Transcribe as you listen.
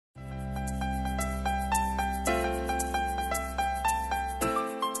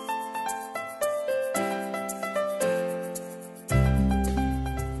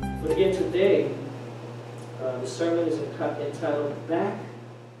sermon is entitled Back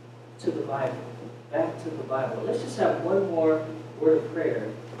to the Bible. Back to the Bible. Let's just have one more word of prayer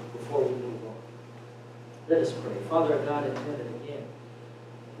before we move on. Let us pray. Father God in heaven again,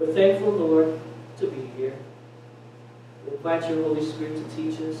 we're thankful, Lord, to be here. We invite your Holy Spirit to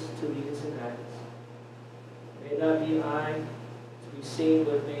teach us, to lead us and guide us. May it not be I to be seen,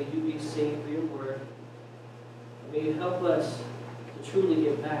 but may you be seen through your word. And may you help us to truly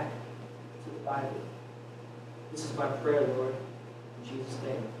get back to the Bible. This is my prayer, Lord. In Jesus'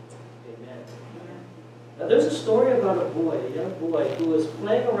 name, amen. Now there's a story about a boy, a young boy, who was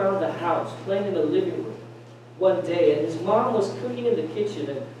playing around the house, playing in the living room one day, and his mom was cooking in the kitchen,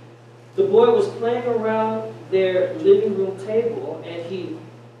 and the boy was playing around their living room table, and he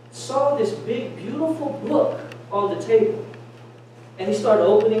saw this big, beautiful book on the table. And he started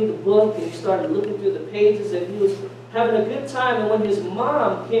opening the book, and he started looking through the pages, and he was having a good time. And when his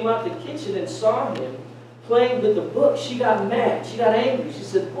mom came out the kitchen and saw him playing with the book, she got mad. She got angry. She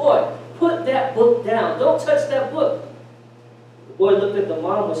said, "Boy, put that book down. Don't touch that book." The boy looked at the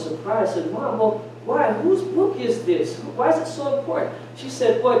mom, was surprised, said, "Mom, well, why? Whose book is this? Why is it so important?" She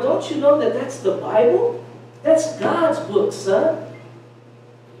said, "Boy, don't you know that that's the Bible? That's God's book, son."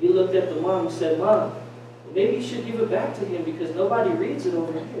 He looked at the mom and said, "Mom, maybe you should give it back to him because nobody reads it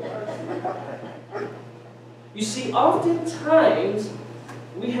over here." You see, oftentimes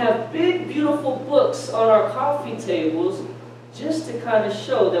we have big, beautiful books on our coffee tables just to kind of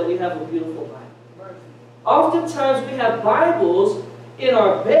show that we have a beautiful Bible. Oftentimes we have Bibles in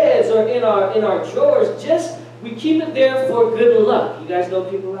our beds or in our drawers, just we keep it there for good luck. You guys know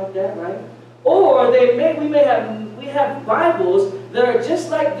people like that, right? Or we have Bibles that are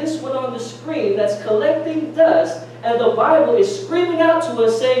just like this one on the screen that's collecting dust, and the Bible is screaming out to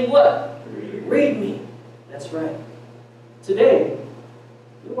us saying what? Read me. That's right. Today,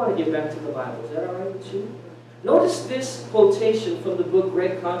 we want to get back to the Bible. Is that all right with you? Notice this quotation from the book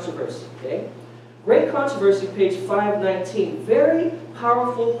Great Controversy, okay? Great Controversy, page 519. Very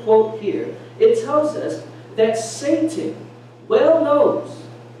powerful quote here. It tells us that Satan well knows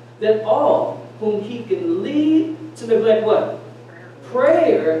that all whom he can lead to neglect what?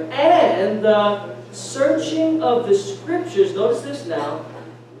 Prayer and the searching of the Scriptures, notice this now,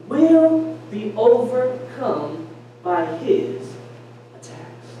 will be overcome by his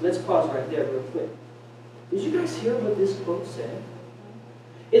attacks. Let's pause right there real quick. Did you guys hear what this quote said?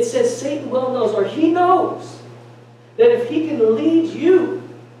 It says Satan well knows, or he knows, that if he can lead you,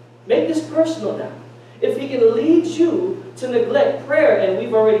 make this personal now, if he can lead you to neglect prayer, and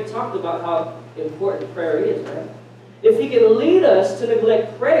we've already talked about how important prayer is, right? If he can lead us to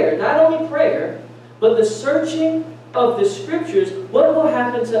neglect prayer, not only prayer, but the searching of the Scriptures, what will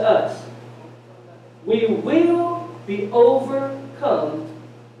happen to us? We will be overcome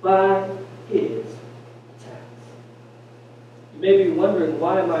by his attacks. You may be wondering,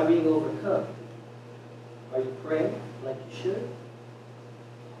 why am I being overcome? Are you praying like you should?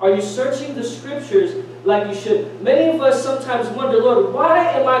 Are you searching the Scriptures like you should? Many of us sometimes wonder, Lord, why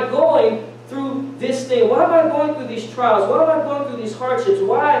am I going through this thing? Why am I going through these trials? Why am I going through these hardships?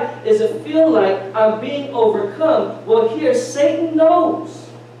 Why does it feel like I'm being overcome? Well, here, Satan knows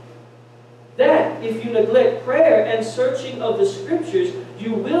that if you neglect prayer and searching of the Scriptures,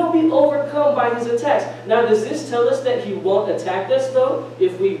 you will be overcome by his attacks. Now, does this tell us that he won't attack us, though,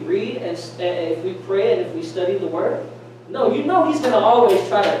 if we read and if we pray and if we study the Word? No, you know he's going to always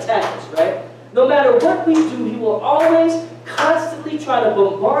try to attack us, right? No matter what we do, he will always constantly try to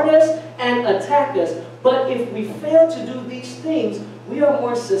bombard us and attack us. But if we fail to do these things, we are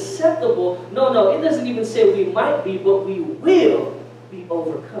more susceptible. No, it doesn't even say we might be, but we will be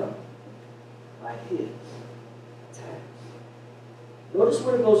overcome by his attacks. Notice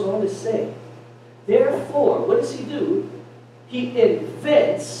what it goes on to say. Therefore, what does he do? He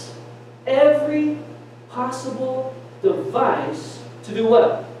invents every possible device to do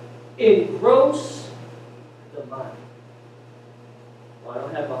what? Engross the mind. Well, I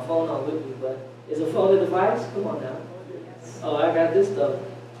don't have my phone on with me, but is a phone a device? Come on now. Oh, I got this stuff.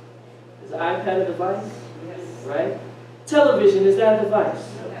 Is an iPad a device? Yes. Right? Television, is that a device?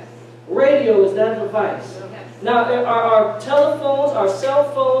 Yes. Radio, is that a device? Yes. Now, are our telephones, our cell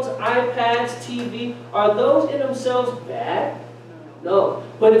phones, iPads, TV, are those in themselves bad? No.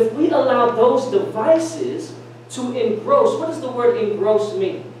 But if we allow those devices to engross, what does the word engross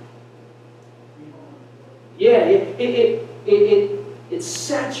mean? Yeah, it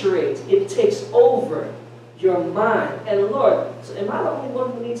saturates, it takes over your mind. And Lord, so am I the only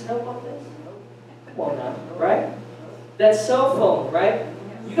one who needs help on this? Come on now, right? That cell phone, right?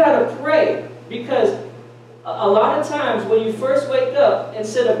 You got to pray, because A lot of times when you first wake up,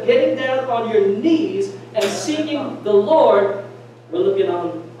 instead of getting down on your knees and seeking the Lord, we're looking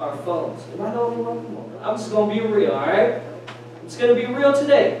on our phones. Am I the only one? Come on. I'm just going to be real, all right? It's going to be real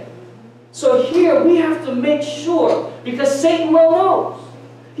today. So here we have to make sure, because Satan well knows.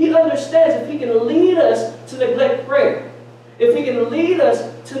 He understands if he can lead us to neglect prayer, if he can lead us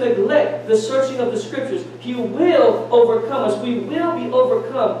to neglect the searching of the Scriptures, he will overcome us. We will be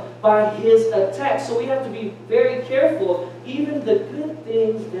overcome by his attacks. So we have to be very careful, even the good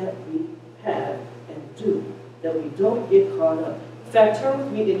things that we have and do, that we don't get caught up. In fact, turn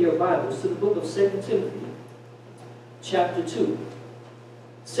with me in your Bibles to the book of 2 Timothy, chapter 2.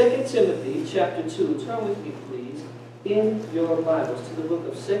 2 Timothy, chapter 2. Turn with me, please, in your Bibles to the book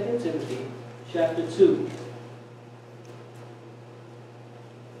of 2 Timothy, chapter 2.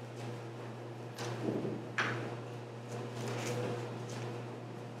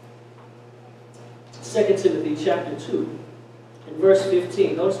 Second Timothy chapter 2 and verse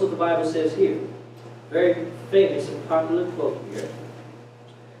 15. Notice what the Bible says here. Very famous and popular quote here.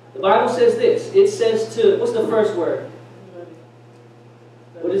 The Bible says this. It says to, what's the first word?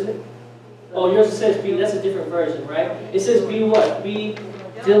 What is it? Oh, yours says be. That's a different version, right? It says be what? Be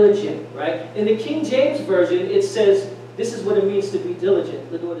diligent, right? In the King James Version, it says, this is what it means to be diligent.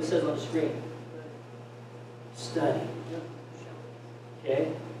 Look at what it says on the screen. Study.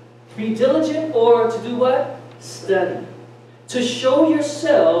 Okay? Be diligent, or to do what? Study. To show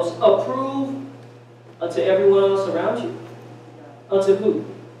yourselves approved unto everyone else around you. Unto who?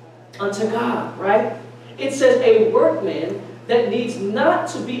 Unto God, right? It says a workman that needs not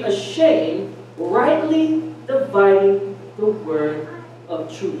to be ashamed, rightly dividing the word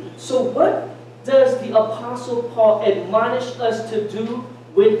of truth. So what does the Apostle Paul admonish us to do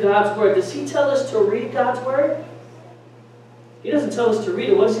with God's word? Does he tell us to read God's word? He doesn't tell us to read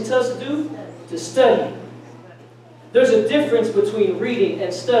it. What does he tell us to do? To study. There's a difference between reading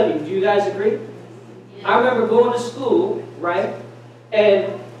and studying. Do you guys agree? I remember going to school, right,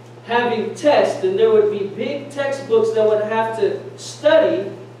 and having tests, and there would be big textbooks that would have to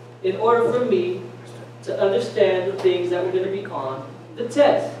study in order for me to understand the things that were going to be on the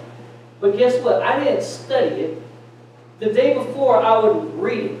test. But guess what? I didn't study it. The day before, I would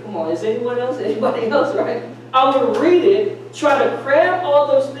read it. Come on, is anyone else? Anybody else, right? I would read it, try to cram all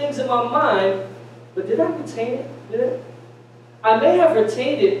those things in my mind, but did I retain it? Did it? I may have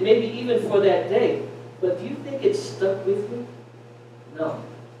retained it, maybe even for that day, but do you think it stuck with me? No.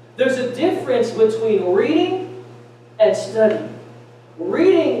 There's a difference between reading and studying.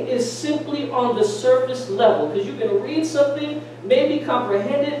 Reading is simply on the surface level, because you can read something, maybe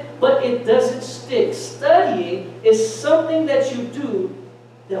comprehend it, but it doesn't stick. Studying is something that you do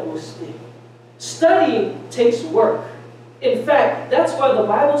that will stick. Studying takes work. In fact, that's why the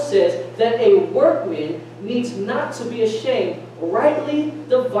Bible says that a workman needs not to be ashamed, rightly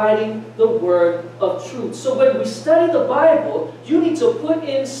dividing the word of truth. So when we study the Bible, you need to put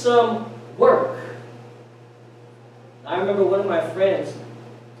in some work. I remember one of my friends,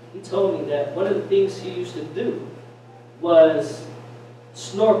 he told me that one of the things he used to do was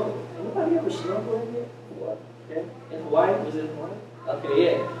snorkel. Anybody ever snorkel in here? What? Okay. In Hawaii? Was it Hawaii? Okay,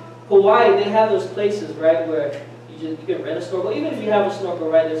 yeah. Hawaii, they have those places, right, where you can rent a snorkel. Even if you have a snorkel,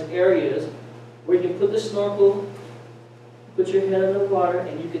 right, there's areas where you can put the snorkel, put your head in the water,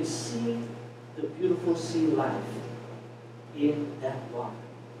 and you can see the beautiful sea life in that water.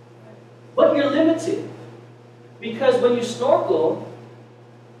 Right? But you're limited, because when you snorkel,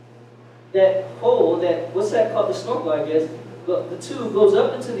 that hole, what's that called? The snorkel, I guess, the tube goes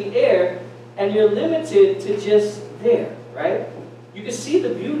up into the air, and you're limited to just there, right? You can see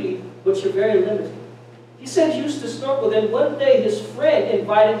the beauty, but you're very limited. He said he used to snorkel. Then one day his friend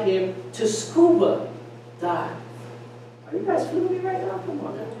invited him to scuba dive. Are you guys feeling me right now? Come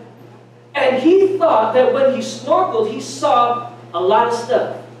on now. And he thought that when he snorkeled, he saw a lot of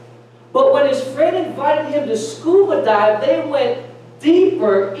stuff. But when his friend invited him to scuba dive, they went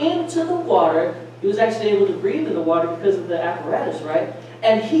deeper into the water. He was actually able to breathe in the water because of the apparatus, right?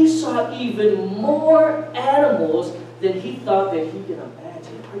 And he saw even more animals than he thought that he could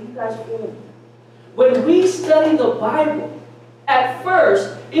imagine. Are you guys feeling me? When we study the Bible, at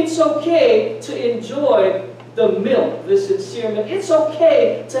first, it's okay to enjoy the milk, the sincere milk. It's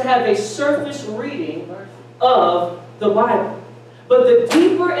okay to have a surface reading of the Bible. But the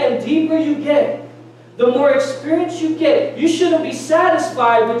deeper and deeper you get, the more experience you get. You shouldn't be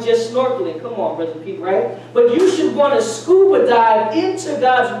satisfied with just snorkeling. Come on, Brother Pete, right? But you should want to scuba dive into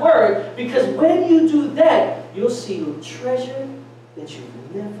God's Word, because when you do that, you'll see treasure that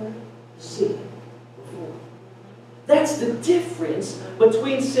you've never seen before. That's the difference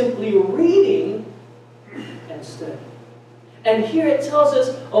between simply reading and study. And here it tells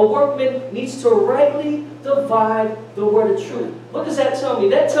us a workman needs to rightly divide the word of truth. What does that tell me?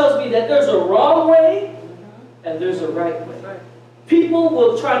 That tells me that there's a wrong way and there's a right way. People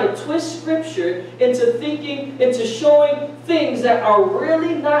will try to twist Scripture into thinking, into showing things that are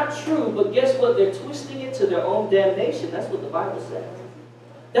really not true. But guess what? They're twisting it to their own damnation. That's what the Bible says.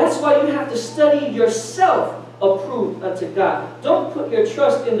 That's why you have to study yourself approved unto God. Don't put your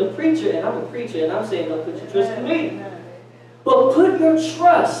trust in the preacher. And I'm a preacher and I'm saying don't put your trust in me. But put your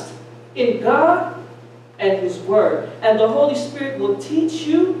trust in God and His Word. And the Holy Spirit will teach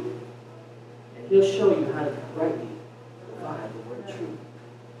you and He'll show you how to rightly divide the word of truth.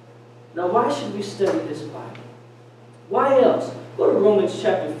 Now, why should we study this Bible? Why else? Go to Romans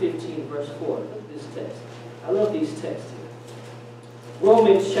chapter 15, verse 4. Look at this text. I love these texts here.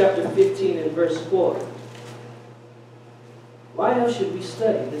 Romans chapter 15 and verse 4. Why else should we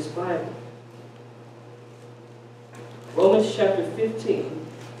study this Bible? Romans chapter 15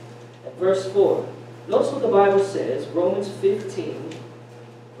 and verse 4. Notice what the Bible says. Romans 15,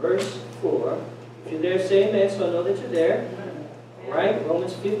 verse 4. If you're there, say amen, so I know that you're there. All right,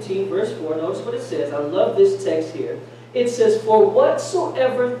 Romans 15, verse 4. Notice what it says. I love this text here. It says, "For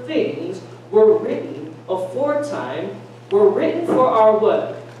whatsoever things were written aforetime were written for our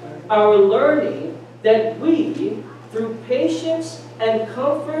what? Our learning, that we, through patience and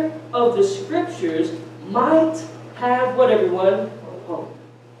comfort of the Scriptures, might have what, everyone? Hope."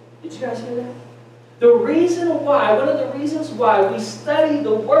 Did you guys hear that? The reason why, one of the reasons why we study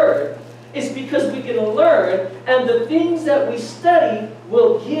the Word is because we can learn, and the things that we study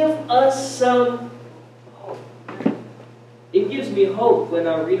will give us some hope. It gives me hope when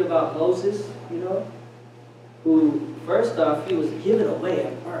I read about Moses, who, first off, he was given away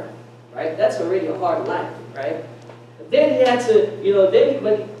at birth, right? That's already a hard life, right? Then he had to,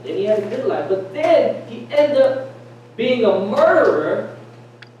 then he had a good life. But then he ended up being a murderer,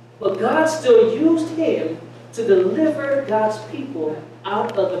 but God still used him to deliver God's people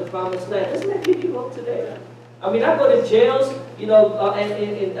out of the promised land. Doesn't that give you hope today? I mean, I go to jails, in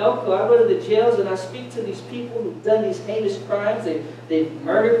Elko, I go to the jails and I speak to these people who've done these heinous crimes. They've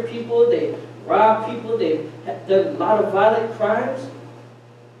murdered people, they've robbed people, they've done a lot of violent crimes.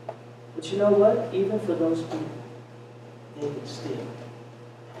 But you know what? Even for those people, they can still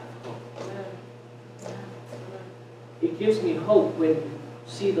have hope. It gives me hope when you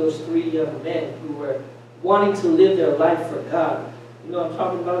see those three young men who were wanting to live their life for God. You know what I'm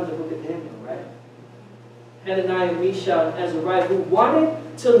talking about in the book of Daniel, right? Hananiah, Mishael, and Azariah, who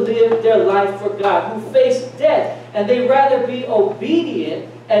wanted to live their life for God, who faced death, and they'd rather be obedient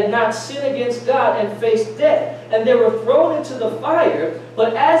and not sin against God and face death. And they were thrown into the fire,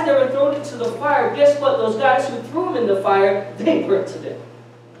 but as they were thrown into the fire, guess what? Those guys who threw them in the fire, they burnt to death.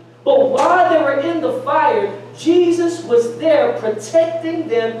 But while they were in the fire, Jesus was there protecting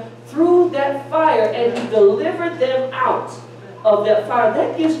them through that fire, and He delivered them out of that fire.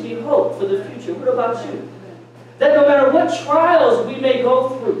 That gives me hope for the future. What about you? That no matter what trials we may go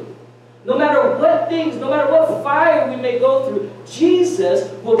through, no matter what things, no matter what fire we may go through,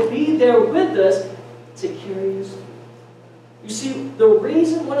 Jesus will be there with us to carry us through. You see,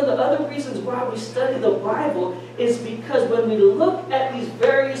 one of the other reasons why we study the Bible is because when we look at these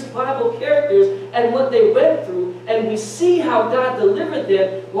various Bible characters and what they went through, and we see how God delivered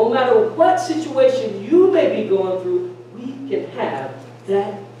them, no matter what situation you may be going through, we can have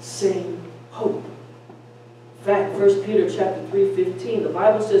that same hope. In fact, 1 Peter chapter 3:15, the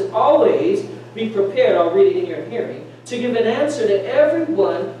Bible says, "Always be prepared," I'll read it in your hearing, "to give an answer to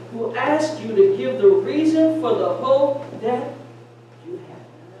everyone who asks you to give the reason for the hope that you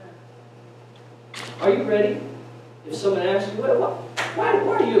have." Are you ready? If someone asks you, why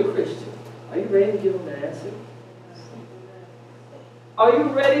are you a Christian? Are you ready to give them an answer? Are you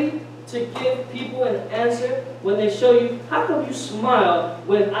ready to give people an answer when they show you, how come you smile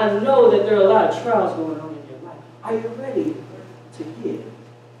when I know that there are a lot of trials going on in your life? Are you ready to give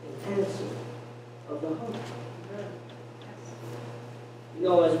an answer of the hope? You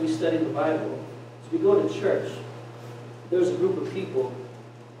know, as we study the Bible, as we go to church, there's a group of people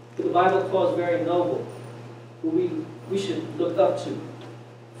who the Bible calls very noble, who we should look up to.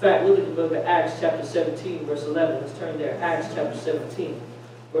 In fact, look at the book of Acts chapter 17, verse 11. Let's turn there. Acts chapter 17,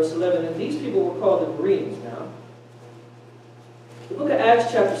 verse 11. And these people were called the Bereans now. The book of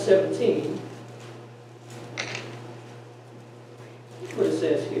Acts chapter 17, look what it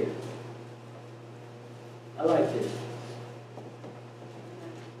says here. I like this.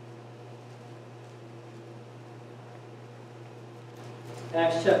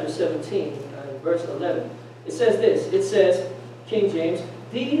 Acts chapter 17, verse 11. It says this. It says, King James,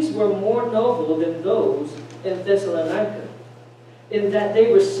 "These were more noble than those in Thessalonica, in that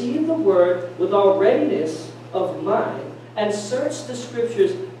they received the word with all readiness of mind, and searched the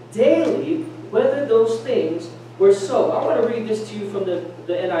Scriptures daily whether those things were so. I want to read this to you from the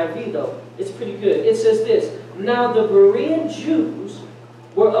NIV, though. It's pretty good. It says this: Now the Berean Jews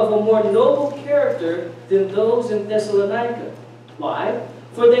were of a more noble character than those in Thessalonica. Why?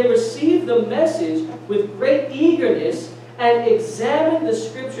 For they received the message with great eagerness and examined the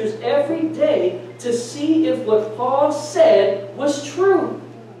Scriptures every day to see if what Paul said was true.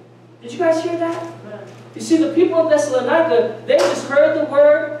 Did you guys hear that? You see, the people of Thessalonica, they just heard the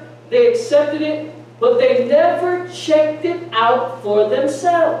word, they accepted it, but they never checked it out for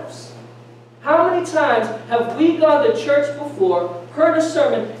themselves. How many times have we gone to church before, heard a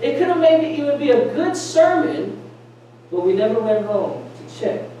sermon, it could have maybe even be a good sermon, but we never went home to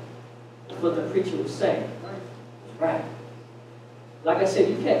check what the preacher was saying. Right. Like I said,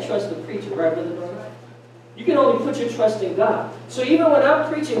 you can't trust the preacher, right, Brother Norman? You can only put your trust in God. So even when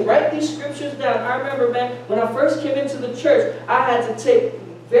I'm preaching, write these scriptures down. I remember back when I first came into the church, I had to take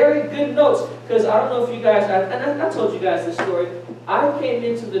very good notes. Because I don't know if you guys, I told you guys this story. I came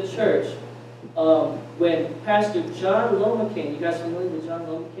into the church when Pastor John Lomakin, you guys familiar with John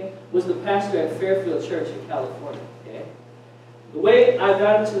Lomakin? Was the pastor at Fairfield Church in California. Okay? The way I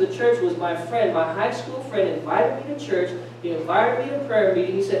got into the church was my friend, my high school friend, invited me to church. He invited me to a prayer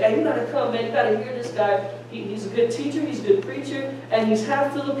meeting. He said, hey, you got to come, man. You got to hear this guy. He's a good teacher. He's a good preacher. And he's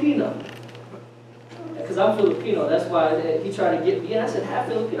half Filipino. Because I'm Filipino. That's why he tried to get me. And I said, half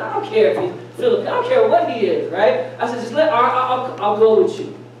Filipino? I don't care if he's Filipino. I don't care what he is, right? I said, just I'll go with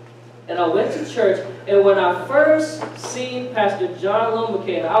you. And I went to church. And when I first seen Pastor John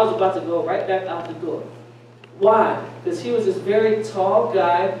Lomakin, I was about to go right back out the door. Why? Because he was this very tall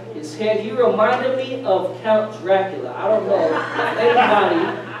guy. His head, he reminded me of Count Dracula. I don't know if anybody,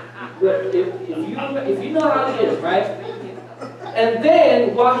 but if you know how he is, right? And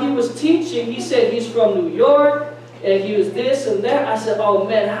then while he was teaching, he said he's from New York, and he was this and that. I said, oh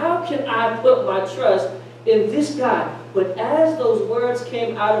man, how can I put my trust in this guy? But as those words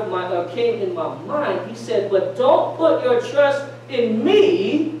came out of came in my mind, he said, but don't put your trust in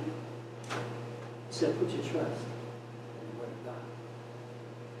me. He said, put your trust in the Word of God.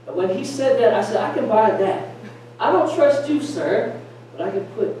 And when he said that, I said, I can buy that. I don't trust you, sir, but I can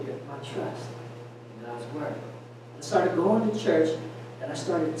put my trust in God's Word. I started going to church, and I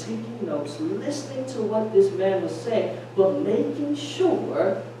started taking notes, listening to what this man was saying, but making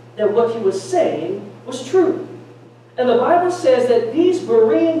sure that what he was saying was true. And the Bible says that these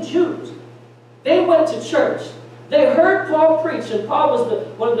Berean Jews, they went to church. They heard Paul preach, and Paul was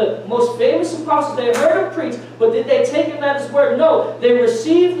one of the most famous apostles. They heard him preach, but did they take him at his word? No. They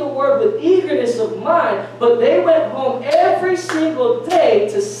received the word with eagerness of mind, but they went home every single day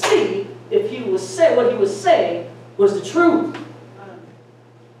to see if what he was saying was the truth.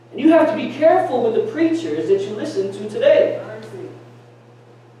 And you have to be careful with the preachers that you listen to today.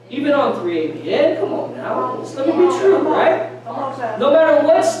 Even on 3ABN, come on now. Let me be true, right? No matter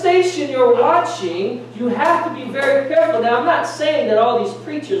what station you're watching, you have to be very careful. Now, I'm not saying that all these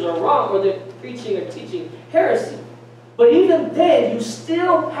preachers are wrong or they're preaching or teaching heresy. But even then, you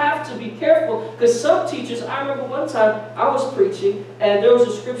still have to be careful, because some teachers, I remember one time I was preaching, and there was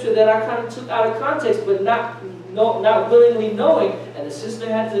a scripture that I kind of took out of context, but not willingly knowing, and the sister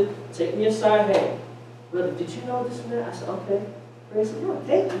had to take me aside. Hey, brother, did you know this and that? I said, okay. Praise the Lord.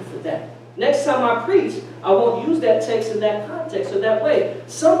 Thank you for that. Next time I preach, I won't use that text in that context or that way.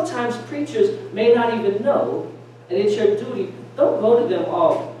 Sometimes preachers may not even know, and it's your duty. Don't go to them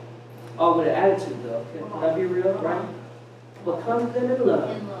all with an attitude, though. Can I be real? Right? But come to them in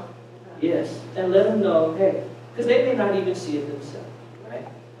love. Yes. And let them know, hey, because they may not even see it themselves. Right?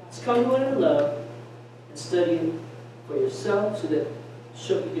 Just come to them in love and study it for yourself so that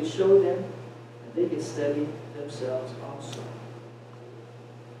you can show them and they can study themselves also.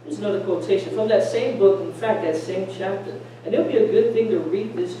 There's another quotation from that same book, in fact, that same chapter. And it would be a good thing to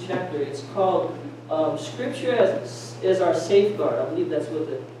read this chapter. It's called Scripture as Our Safeguard. I believe that's what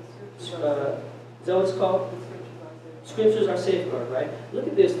is that what it's called? Scriptures Our Safeguard, right? Look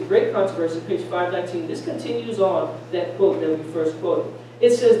at this, the Great Controversy, page 519. This continues on that quote that we first quoted. It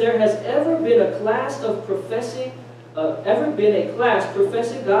says, there has ever been a class professing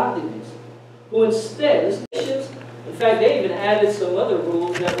godliness, who instead, in fact, they even added some other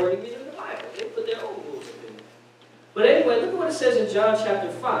rules that weren't even in the Bible. They put their own rules in it. But anyway, look at what it says in John chapter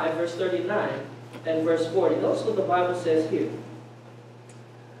 5, verse 39 and verse 40. Notice what the Bible says here.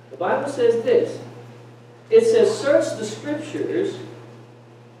 The Bible says this. It says, search the Scriptures.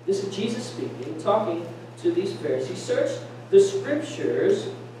 This is Jesus speaking, talking to these Pharisees. Search the Scriptures,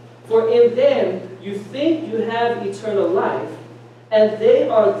 for in them you think you have eternal life, and they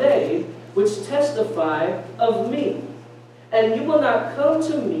are they which testify of me. And you will not come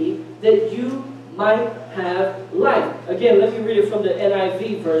to me that you might have life. Again, let me read it from the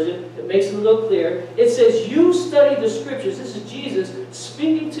NIV version. It makes it a little clearer. It says, you study the scriptures. This is Jesus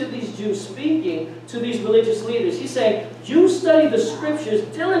speaking to these Jews, speaking to these religious leaders. He's saying, you study the scriptures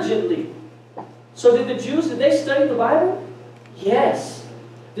diligently. So did the Jews, did they study the Bible? Yes.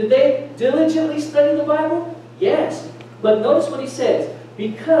 Did they diligently study the Bible? Yes. But notice what he says.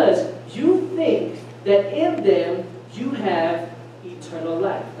 Because you think that in them you have eternal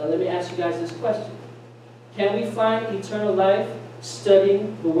life. Now let me ask you guys this question. Can we find eternal life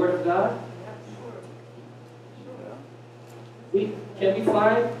studying the Word of God? Can we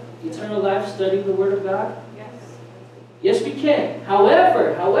find eternal life studying the Word of God? Yes. Yes, we can.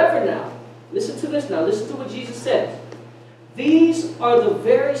 However now, listen to this now. Listen to what Jesus says. These are the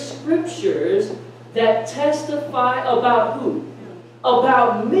very scriptures that testify about who?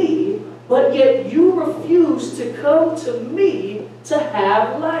 About me, but yet you refuse to come to me to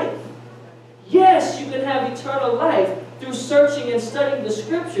have life. Yes, you can have eternal life through searching and studying the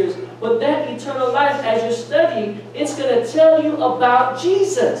scriptures, but that eternal life, as you're studying, it's going to tell you about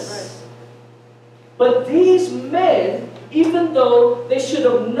Jesus. But these men, even though they should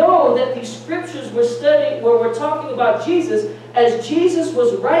have known that these scriptures were studying, where we're talking about Jesus, as Jesus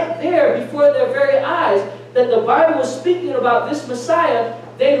was right there before their very eyes, that the Bible was speaking about this Messiah,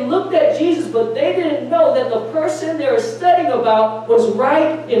 they looked at Jesus, but they didn't know that the person they were studying about was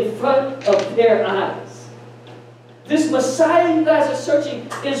right in front of their eyes. This Messiah you guys are searching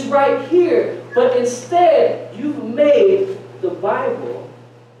is right here, but instead you've made the Bible,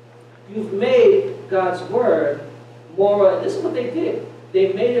 you've made God's Word more, this is what they did.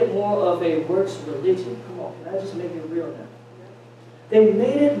 They made it more of a works religion. Come on, can I just make it real now? They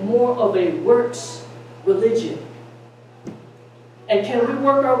made it more of a works religion. And can we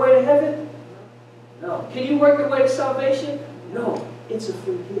work our way to heaven? No. Can you work your way to salvation? No. It's a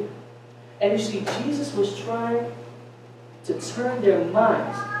free gift. And you see, Jesus was trying to turn their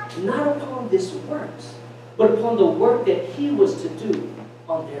minds, not upon this works, but upon the work that He was to do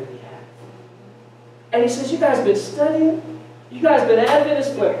on their behalf. And He says, you guys have been studying, you guys have been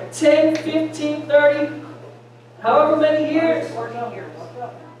Adventist for 10, 15, 30, however many years? 40 years.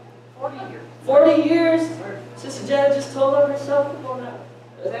 40 years. 40 years? Sister Janet just told on herself. Come on now.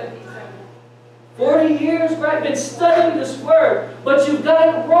 77. 40 years, right? Been studying this Word, but you've got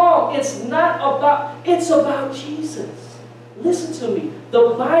it wrong. It's not about, it's about Jesus. Listen to me.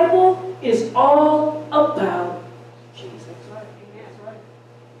 The Bible is all about Jesus.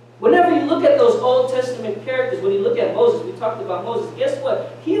 Whenever you look at those Old Testament characters, when you look at Moses, we talked about Moses, guess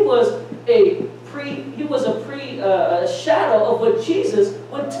what? He was a shadow of what Jesus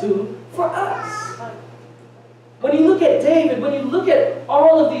would do for us. When you look at David, when you look at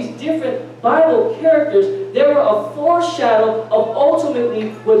all of these different Bible characters, they were a foreshadow of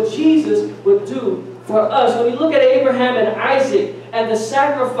ultimately what Jesus would do for us. When you look at Abraham and Isaac and the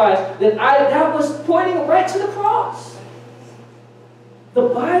sacrifice, that was pointing right to the cross. The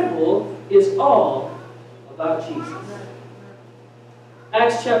Bible is all about Jesus.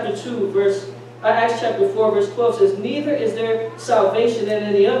 Acts chapter 4, verse 12 says, neither is there salvation in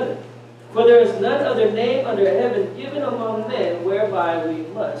any other. For there is none other name under heaven given among men whereby we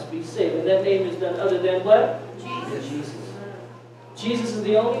must be saved. And that name is none other than what? Jesus. Jesus is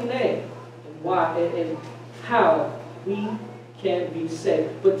the only name and why and how we can be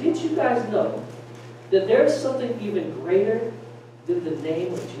saved. But did you guys know that there is something even greater than the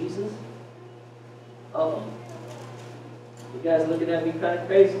name of Jesus? Uh-oh. You guys looking at me kind of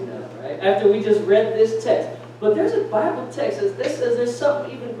crazy now, right? After we just read this text. But there's a Bible text that says there's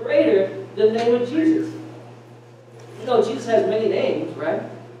something even greater than the name of Jesus. You know, Jesus has many names, right?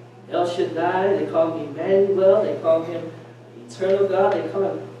 El Shaddai, they call him Emmanuel, they call him Eternal God, they call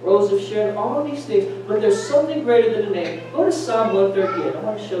him Rose of Sharon, all these things. But there's something greater than the name. Go to Psalm 138. I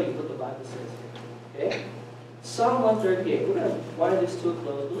want to show you what the Bible says here. Okay? Psalm 138. We're going to wind this to a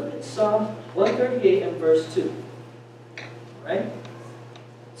close. But look at Psalm 138 and verse 2. Right?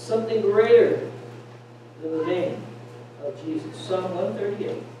 Something greater than the name of Jesus. Psalm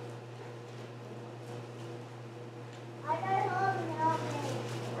 138.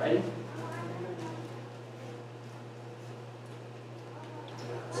 Right?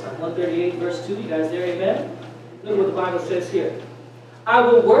 Psalm 138 verse 2. You guys there? Amen? Look what the Bible says here. I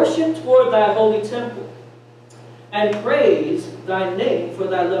will worship toward thy holy temple and praise thy name for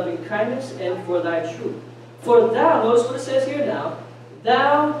thy loving kindness and for thy truth. For thou, notice what it says here now,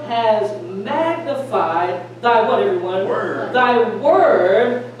 thou hast magnified thy what, everyone? Word. Thy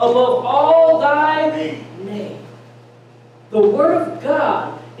word above all thy name. The word of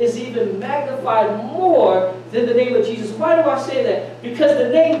God is even magnified more than the name of Jesus. Why do I say that? Because the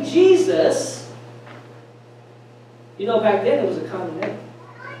name Jesus, you know, back then it was a common name.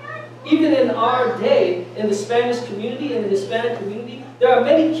 Even in our day, in the Spanish community, in the Hispanic community, there are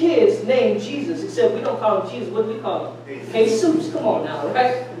many kids named Jesus, except we don't call him Jesus. What do we call him? Jesus. Come on now,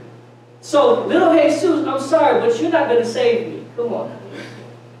 right? So, little Jesus, I'm sorry, but you're not going to save me. Come on now.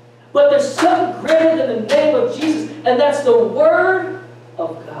 But there's something greater than the name of Jesus, and that's the Word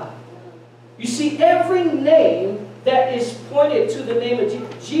of God. You see, every name that is pointed to the name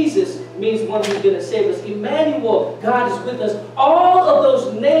of Jesus means one who's going to save us. Emmanuel, God is with us. All of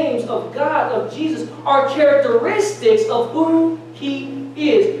those names of God, of Jesus, are characteristics of who He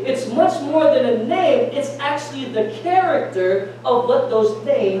is. It's much more than a name. It's actually the character of what those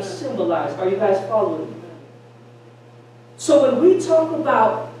names symbolize. Are you guys following me? So when we talk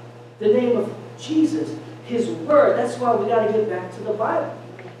about the name of Jesus, His Word, that's why we got to get back to the Bible.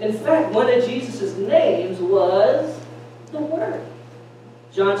 In fact, one of Jesus' names was the Word.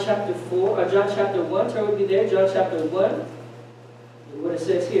 John chapter 1, turn with me there, John chapter 1. What it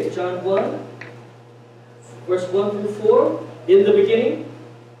says here, John 1, verse 1 through 4. In the beginning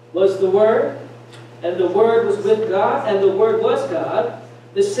was the Word, and the Word was with God, and the Word was God.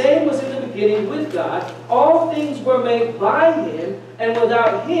 The same was in the beginning with God. All things were made by Him, and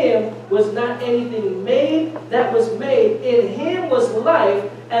without Him was not anything made that was made. In Him was life,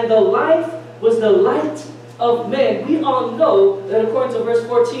 and the life was the light of men. We all know that according to verse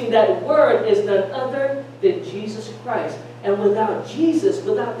 14, that Word is none other than Jesus Christ. And without Jesus,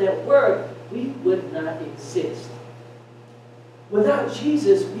 without that Word, we would not exist. Without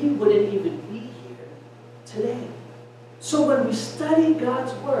Jesus, we wouldn't even be here today. So when we study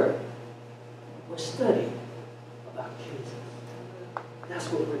God's Word, we're studying about Jesus. That's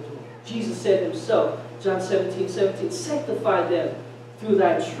what we're doing. Jesus said Himself, John 17:17, sanctify them through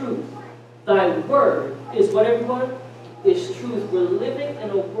thy truth. Thy Word is what, everyone? Is truth. We're living in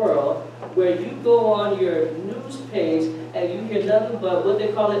a world where you go on your news page and you hear nothing but what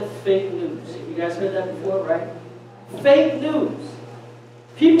they call it fake news. You guys heard that before, right? Fake news.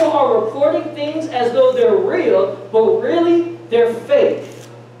 People are reporting things as though they're real, but really they're fake.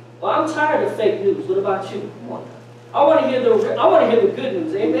 Well, I'm tired of fake news. What about you? Come on. I want to hear the good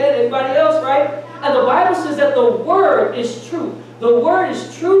news. Amen. Anybody else, right? And the Bible says that the Word is truth. The Word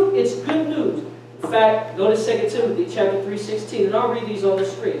is truth. It's good news. In fact, go to 2 Timothy chapter 3:16, and I'll read these on the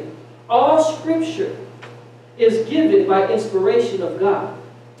screen. All Scripture is given by inspiration of God,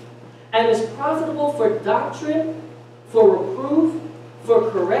 and is profitable for doctrine, for reproof, for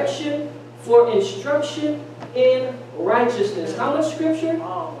correction, for instruction in righteousness. How much Scripture?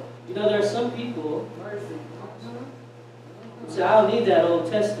 You know, there are some people who say, I don't need that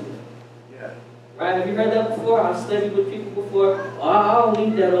Old Testament. Right? Have you heard that before? I've studied with people before. Oh, I don't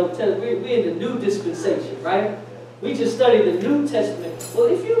need that Old Testament. We're in the New Dispensation, right? We just study the New Testament. Well,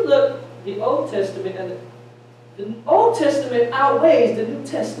 if you look at the Old Testament, and the Old Testament outweighs the New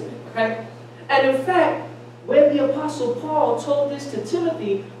Testament, right? And in fact, when the Apostle Paul told this to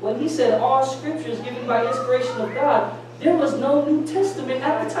Timothy, when he said all Scripture is given by inspiration of God, there was no New Testament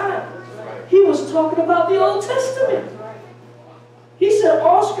at the time. He was talking about the Old Testament. He said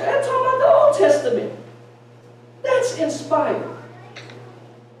all Scripture, I'm talking about the Old Testament. That's inspired.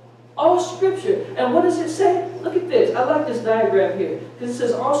 All Scripture. And what does it say? Look at this. I like this diagram here. Because it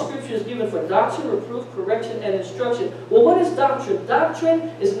says all Scripture is given for doctrine, reproof, correction, and instruction. Well, what is doctrine? Doctrine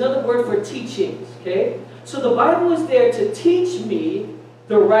is another word for teachings. Okay? So the Bible is there to teach me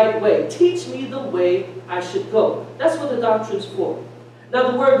the right way. Teach me the way I should go. That's what the doctrine's for.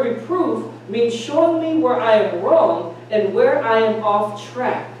 Now the word reproof means showing me where I am wrong and where I am off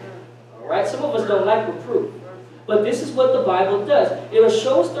track. Alright? Some of us don't like reproof. But this is what the Bible does. It'll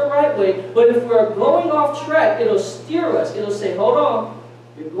show us the right way, but if we're going off track, it'll steer us. It'll say, hold on,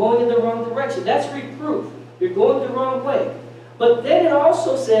 you're going in the wrong direction. That's reproof. You're going the wrong way. But then it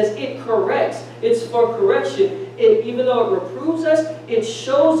also says it corrects. It's for correction. Even though it reproves us, it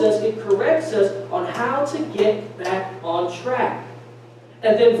shows us, it corrects us on how to get back on track.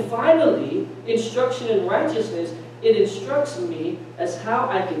 And then finally, instruction in righteousness, it instructs me as how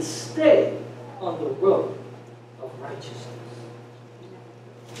I can stay on the road of righteousness.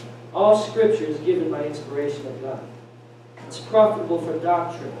 All Scripture is given by inspiration of God. It's profitable for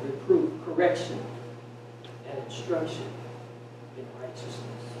doctrine, reproof, correction, and instruction in righteousness.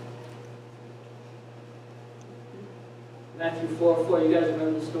 Matthew 4:4, you guys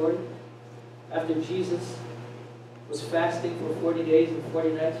remember the story? After Jesus was fasting for 40 days and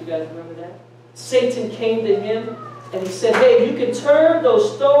 40 nights. You guys remember that? Satan came to him and he said, hey, you can turn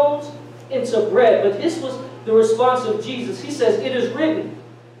those stones into bread. But this was the response of Jesus. He says, it is written,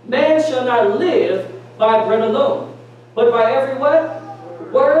 man shall not live by bread alone, but by every what?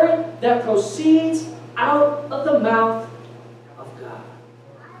 Word that proceeds out of the mouth of God.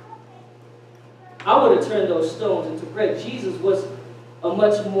 I would have turned those stones into bread. Jesus was a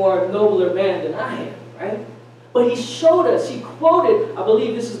much more nobler man than I am, right? But he showed us, he quoted, I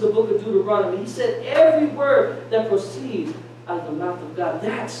believe this is the book of Deuteronomy. He said, every word that proceeds out of the mouth of God,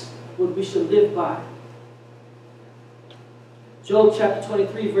 that's what we should live by. Job chapter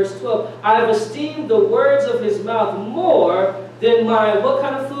 23, verse 12. I have esteemed the words of his mouth more than my, what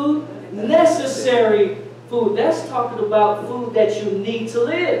kind of food? Necessary food. That's talking about food that you need to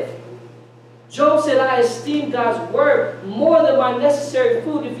live. Job said, I esteem God's word more than my necessary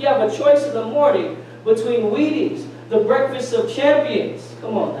food. If you have a choice in the morning between Wheaties, the breakfast of champions,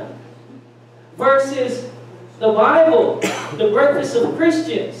 come on now, versus the Bible, the breakfast of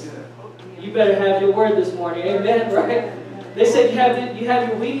Christians, you better have your word this morning. Amen, right? They said you have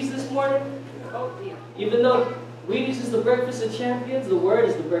your Wheaties this morning? Even though Wheaties is the breakfast of champions, the word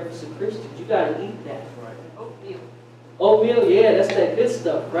is the breakfast of Christians. You got to eat that. Oatmeal, yeah, that's that good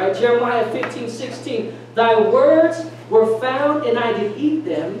stuff, right? Jeremiah 15:16. Thy words were found, and I did eat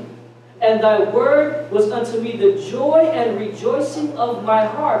them, and thy word was unto me the joy and rejoicing of my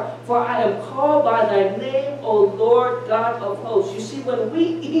heart. For I am called by thy name, O Lord God of hosts. You see, when we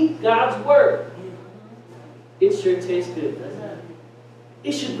eat God's word, it sure tastes good, doesn't it?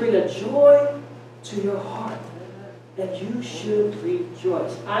 It should bring a joy to your heart, and you should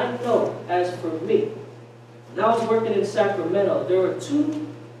rejoice. I know, as for me, when I was working in Sacramento, there were 2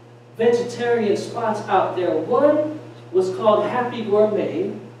 vegetarian spots out there. One was called Happy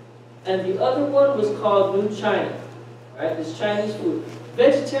Gourmet, and the other one was called New China. Right? It's Chinese food.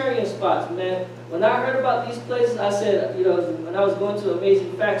 Vegetarian spots, man. When I heard about these places, I said, you know, when I was going to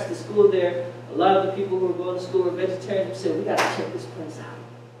Amazing Facts, the school there, a lot of the people who were going to school were vegetarians. We said, we got to check this place out.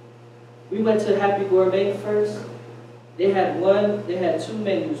 We went to Happy Gourmet first. They had 2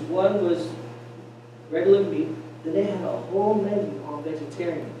 menus. One was regular meat. Then they had a whole menu on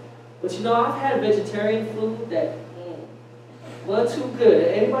vegetarian. But you know, I've had vegetarian food that wasn't too good.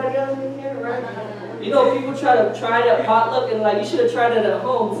 Anybody else in here, right? You know, people try that potluck and like, you should have tried it at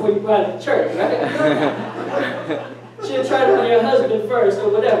home before you brought it to church, right? You should have tried it on your husband first or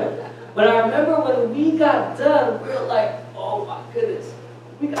whatever. But I remember when we got done, we were like, oh my goodness,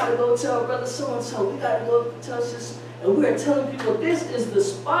 we got to go tell brother so-and-so, we got to go tell this, and we were telling people, this is the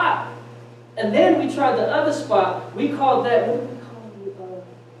spot. And then we tried the other spot. We called that, what did we call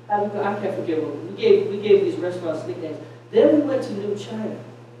it? I can't forget what we gave these restaurants nicknames. Then we went to New China,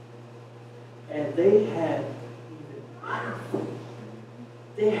 and they had even better food.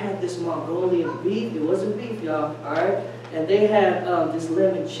 They had this Mongolian beef. It wasn't beef, y'all, all right? And they had this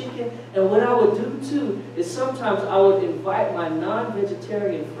lemon chicken. And what I would do, too, is sometimes I would invite my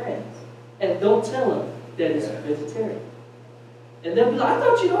non-vegetarian friends and don't tell them that it's vegetarian. And they'll be like, I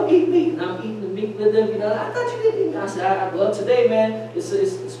thought you don't eat meat. And I'm eating the meat with them, you know. I thought you didn't eat. I said, well, today, man, it's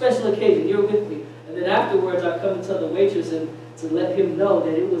a special occasion. You're with me. And then afterwards, I come and tell the waitress and to let him know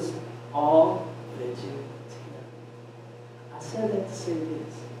that it was all vegetarian. I said that to say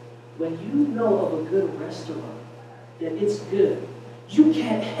this. When you know of a good restaurant, that it's good, you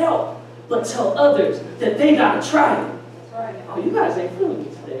can't help but tell others that they got to try it. That's right. Oh, you guys ain't feeling me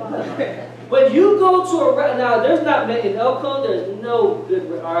today. When you go to a restaurant, now there's not many in Elko, there's no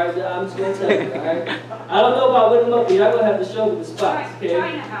good, all right, I'm just going to tell you, all right? I don't know about Winnemucca, y'all going to have to show me the spots, okay?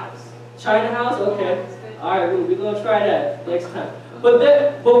 China House. China House? Okay. All right, we're going to try that next time. But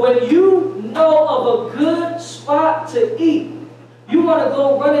when you know of a good spot to eat, you want to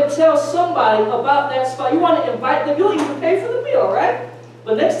go run and tell somebody about that spot. You want to invite them. You'll even pay for the meal, right?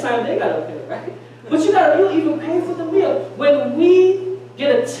 But next time they got to pay, right? But you'll even pay for the meal. When we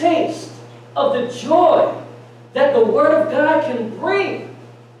get a taste of the joy that the Word of God can bring,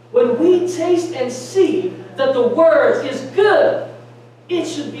 when we taste and see that the Word is good, it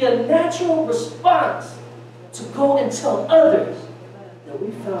should be a natural response to go and tell others that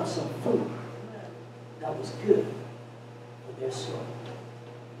we found some food that was good for their soul.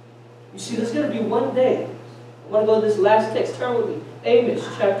 You see, there's going to be one day. I want to go to this last text. Turn with me. Amos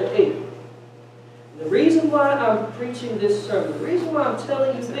chapter 8. And the reason why I'm preaching this sermon, the reason why I'm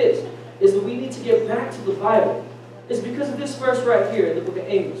telling you this, is that we need to get back to the Bible. It's because of this verse right here in the book of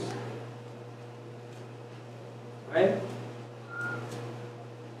Amos. Right?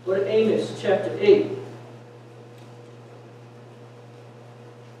 Go to Amos chapter 8.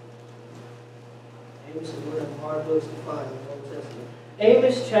 Amos is one of them hard books to find in the Old Testament.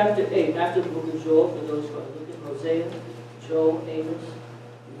 Amos chapter 8, after the book of Joel, for those who are looking, Hosea, Joel, Amos.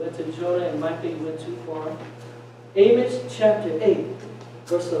 You went to Jonah and Micah, you went too far. Amos chapter 8,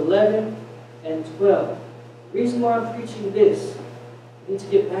 verse 11 and 12. The reason why I'm preaching this, I need to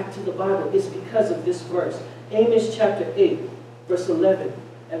get back to the Bible, is because of this verse. Amos chapter 8, verse 11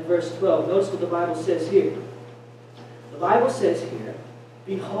 and verse 12. Notice what the Bible says here. The Bible says here,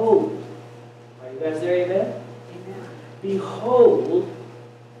 behold, are you guys there, amen? Amen. Behold,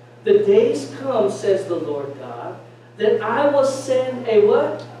 the days come, says the Lord God, that I will send a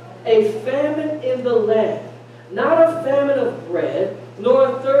what? A famine in the land. Not a famine of bread, nor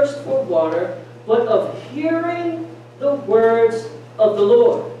a thirst for water, but of hearing the words of the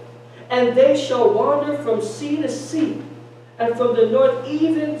Lord. And they shall wander from sea to sea, and from the north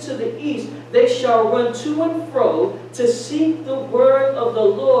even to the east. They shall run to and fro to seek the word of the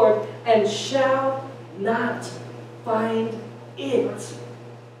Lord, and shall not find it.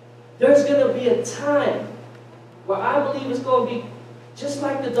 There's going to be a time where I believe it's going to be just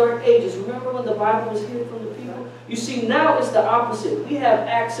like the Dark Ages. Remember when the Bible was hidden from the people? You see, now it's the opposite. We have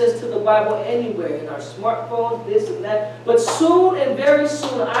access to the Bible anywhere, in our smartphones, this and that. But soon and very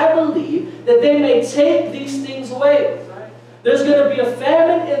soon, I believe that they may take these things away. There's going to be a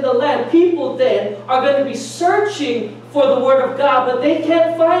famine in the land. People then are going to be searching for the Word of God, but they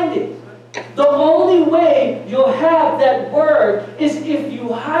can't find it. The only way you'll have that Word is if you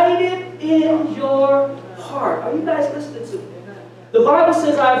hide it in your heart. Are you guys listening to me? The Bible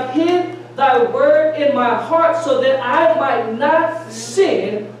says, I've hid thy word in my heart so that I might not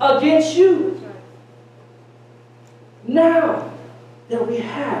sin against you. Now that we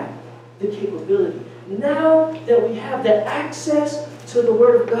have the capability, now that we have the access to the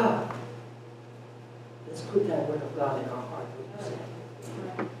Word of God, let's put that Word of God in our heart.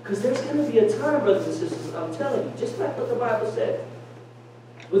 Because there's going to be a time, brothers and sisters, I'm telling you, just like what the Bible said,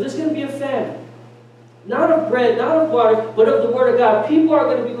 where there's going to be a famine. Not of bread, not of water, but of the Word of God. People are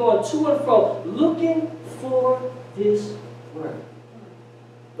going to be going to and fro, looking for this Word.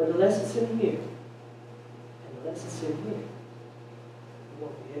 But unless it's in here, and unless it's in here, we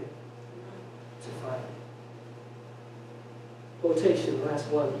won't be able to find it. Quotation, last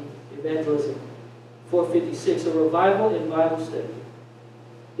one, Evangelism 456. A revival in Bible study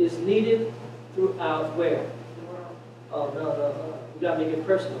is needed throughout where? Oh, no. We got to make it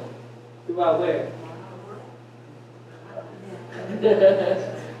personal. Throughout where?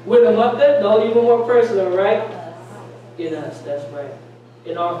 Winnemucca? No, even more personal, right? In us, that's right.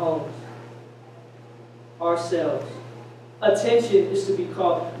 In our homes. Ourselves. Attention is to be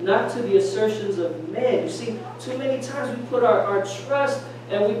called not to the assertions of men. You see, too many times we put our trust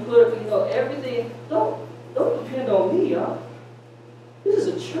and we put, everything. Don't depend on me, y'all. This is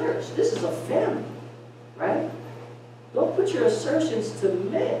a church. This is a family, right? Don't put your assertions to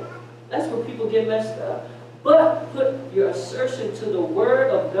men. That's where people get messed up. But put your assertion to the Word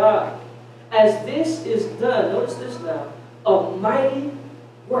of God. As this is done, notice this now, a mighty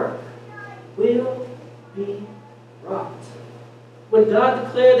work will be wrought. When God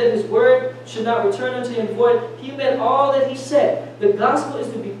declared that His Word should not return unto Him void, He meant all that He said. The gospel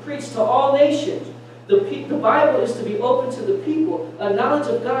is to be preached to all nations. The Bible is to be open to the people. A knowledge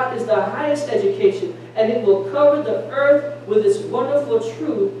of God is the highest education, and it will cover the earth with its wonderful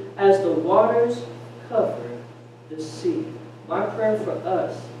truth as the waters cover the sea. My prayer for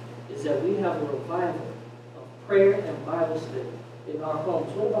us is that we have a revival of prayer and Bible study in our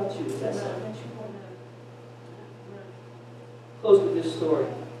homes. What about you? Is that something that you want to close with this story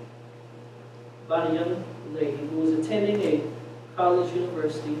about a young lady who was attending a college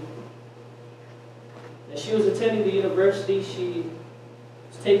university. And she was attending the university. She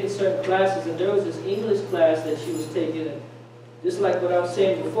was taking certain classes, and there was this English class that she was taking. And just like what I was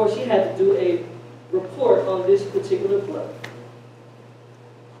saying before, she had to do a report on this particular book.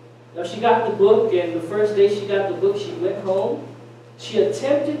 Now she got the book, and the first day she got the book, she went home. She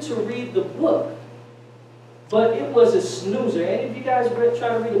attempted to read the book, but it was a snoozer. Any of you guys try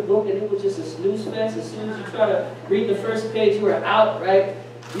to read a book and it was just a snooze fest? As soon as you try to read the first page, you were out, right?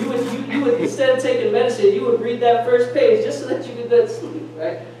 You would instead of taking medicine, you would read that first page just so that you could go to sleep,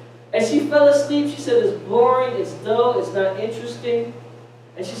 right? And she fell asleep. She said, it's boring, it's dull, it's not interesting.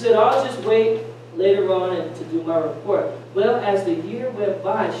 And she said, I'll just wait later on and to do my report. Well, as the year went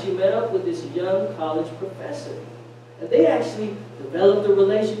by, she met up with this young college professor. And they actually developed a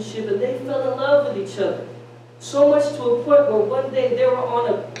relationship, and they fell in love with each other. So much to a point where one day they were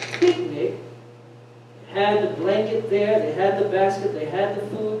on a picnic. They had the blanket there, they had the basket, they had the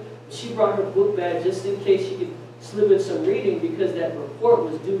food. She brought her book bag just in case she could slip in some reading because that report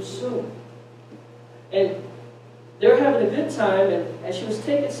was due soon. And they were having a good time, and as she was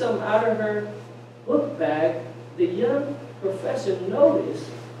taking something out of her book bag, the young professor noticed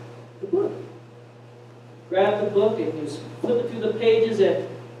the book. Grabbed the book, and he was flipping through the pages, and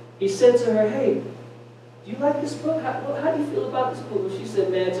he said to her, "Hey, do you like this book? How do you feel about this book?" Well, she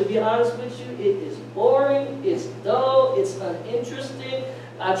said, "Man, to be honest with you, it is boring, it's dull, it's uninteresting.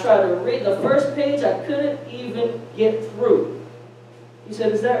 I tried to read the first page, I couldn't even get through." He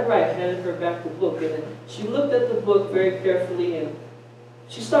said, "Is that right?" Handed her back the book. And then she looked at the book very carefully, and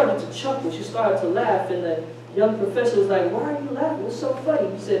she started to chuckle. She started to laugh. And the young professor was like, "Why are you laughing? What's so funny?"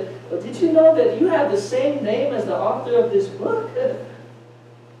 He said, "Well, did you know that you have the same name as the author of this book?"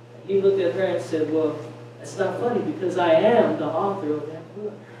 He looked at her and said, "Well, that's not funny because I am the author of that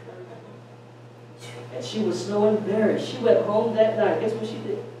book." And she was so embarrassed. She went home that night. Guess what she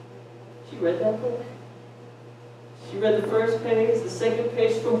did? She read that book. She read the first page, the second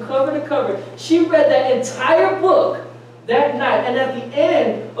page, from cover to cover. She read that entire book that night. And at the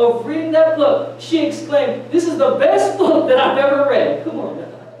end of reading that book, she exclaimed, "This is the best book that I've ever read." Come on.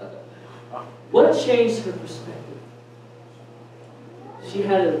 What changed her perspective? She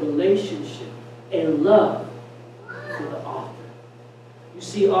had a relationship, a love for the author. You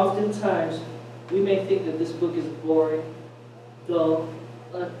see, oftentimes, we may think that this book is boring, dull,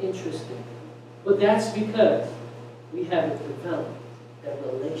 uninteresting. But that's because we haven't developed that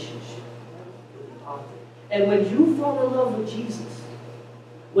relationship with the author. And when you fall in love with Jesus,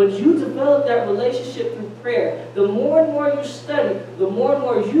 when you develop that relationship through prayer, the more and more you study, the more and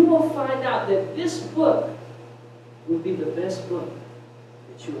more you will find out that this book will be the best book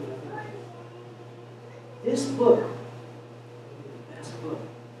that you have ever read. This book will be the best book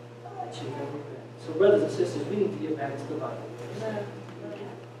that you've ever read. So brothers and sisters, we need to get back to the Bible.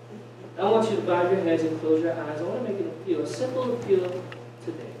 I want you to bow your heads and close your eyes. I want to make an appeal, a simple appeal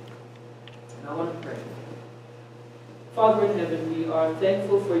today. And I want to pray. Father in heaven, we are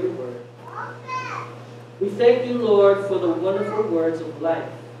thankful for your word. We thank you, Lord, for the wonderful words of life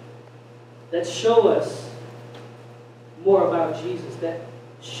that show us more about Jesus, that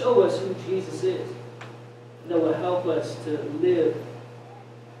show us who Jesus is, and that will help us to live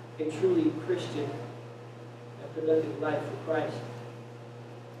a truly Christian and productive life for Christ.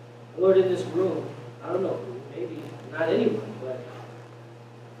 Lord, in this room, I don't know, maybe not anyone, but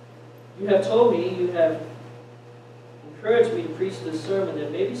you have told me, you have encouraged me to preach this sermon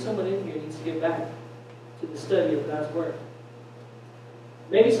that maybe someone in here needs to get back to the study of God's Word.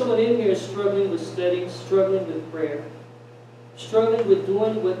 Maybe someone in here is struggling with studying, struggling with prayer, struggling with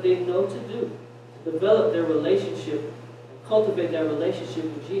doing what they know to do, to develop their relationship and cultivate that relationship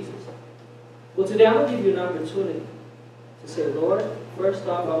with Jesus. Well, today I'm going to give you an opportunity to say, "Lord, first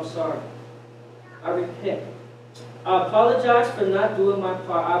off, I'm sorry. I repent. I apologize for not doing my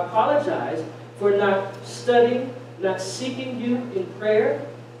part. I apologize for not studying, not seeking you in prayer.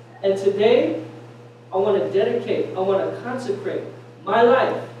 And today, I want to dedicate, I want to consecrate my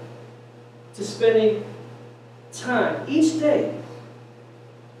life to spending time each day,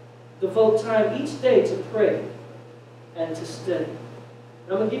 devote time each day to pray and to study."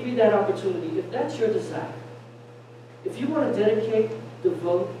 And I'm going to give you that opportunity if that's your desire. If you want to dedicate,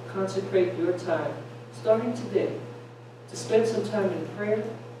 devote, consecrate your time, starting today, to spend some time in prayer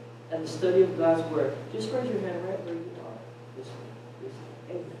and the study of God's Word, just raise your hand right where you are. This way.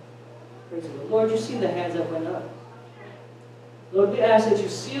 Amen. Praise the Lord. Lord, you see the hands that went up. Lord, we ask that you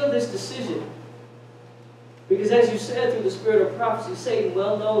seal this decision. Because as you said through the spirit of prophecy, Satan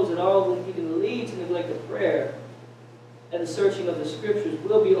well knows that all whom he can lead to neglect of prayer and the searching of the Scriptures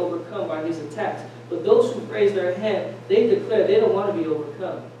will be overcome by his attacks. But those who raise their hand, they declare they don't want to be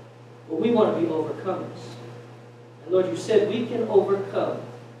overcome. But we want to be overcomers. And Lord, you said we can overcome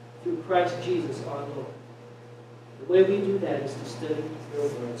through Christ Jesus our Lord. The way we do that is to study your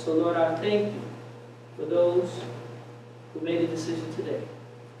word. So Lord, I thank you for those who made a decision today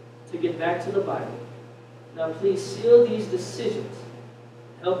to get back to the Bible. Now please seal these decisions.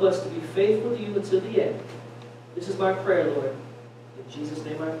 Help us to be faithful to you until the end. This is my prayer, Lord. In Jesus'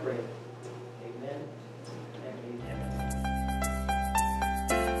 name I pray.